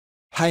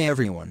Hi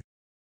everyone.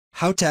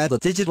 How to add a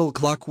digital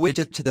clock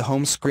widget to the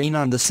home screen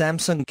on the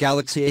Samsung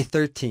Galaxy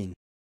A13.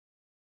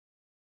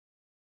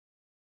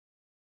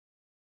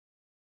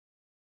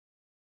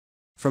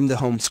 From the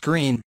home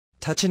screen,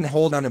 touch and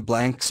hold on a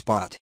blank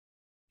spot.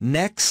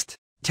 Next,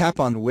 tap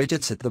on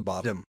Widgets at the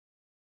bottom.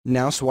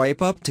 Now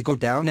swipe up to go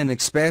down and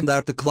expand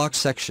out the clock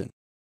section.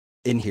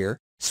 In here,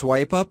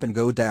 swipe up and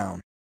go down.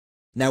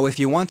 Now if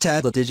you want to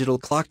add a digital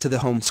clock to the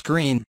home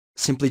screen,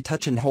 simply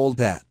touch and hold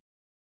that.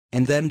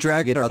 And then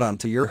drag it out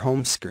onto your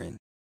home screen.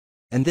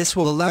 And this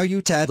will allow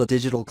you to add a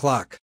digital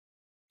clock.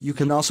 You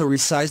can also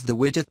resize the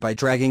widget by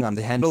dragging on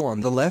the handle on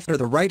the left or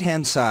the right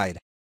hand side.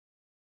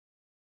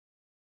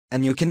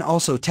 And you can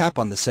also tap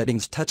on the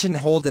settings, touch and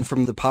hold, and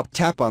from the pop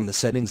tap on the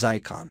settings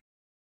icon.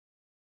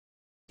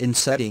 In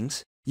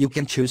settings, you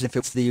can choose if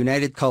it's the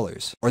United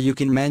Colors, or you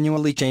can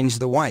manually change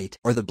the white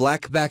or the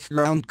black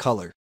background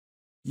color.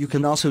 You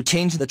can also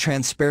change the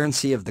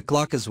transparency of the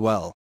clock as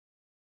well.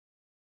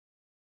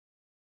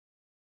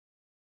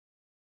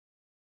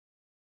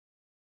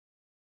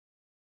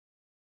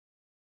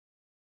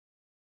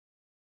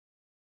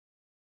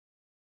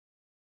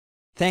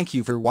 Thank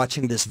you for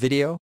watching this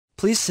video.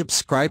 Please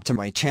subscribe to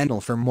my channel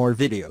for more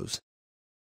videos.